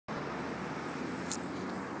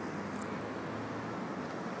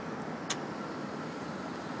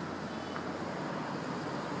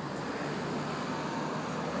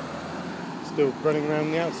Still running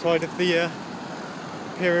around the outside of the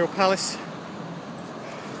Imperial Palace.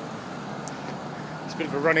 It's a bit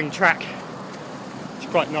of a running track. It's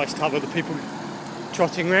quite nice to have other people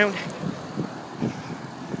trotting around.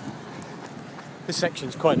 This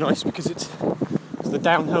section's quite nice because it's the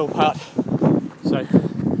downhill part. So,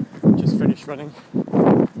 just finished running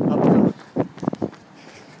uphill.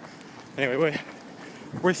 Anyway, we're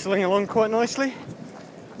whistling along quite nicely.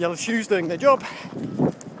 Yellow shoes doing their job.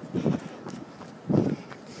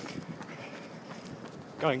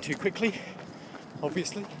 Going too quickly,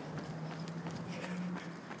 obviously.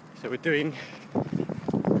 So we're doing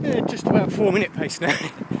just about 4-minute pace now.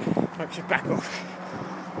 I should back off.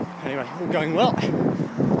 Anyway, all going well.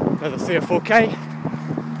 Another 3 or 4k.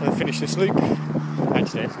 I'll finish this loop.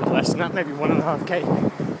 Actually, it's a lot less than that, maybe 1.5k.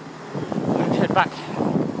 And then head back.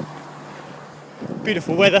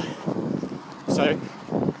 Beautiful weather. So,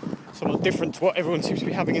 somewhat different to what everyone seems to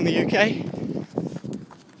be having in the UK.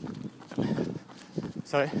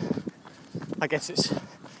 So, I guess it's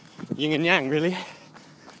yin and yang, really.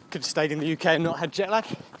 Could have stayed in the UK and not had jet lag,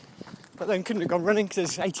 but then couldn't have gone running because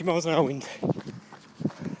there's 80 miles an hour wind.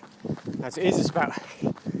 As it is, it's about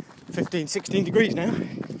 15, 16 degrees now.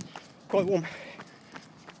 Quite warm.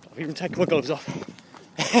 I've even taken my gloves off.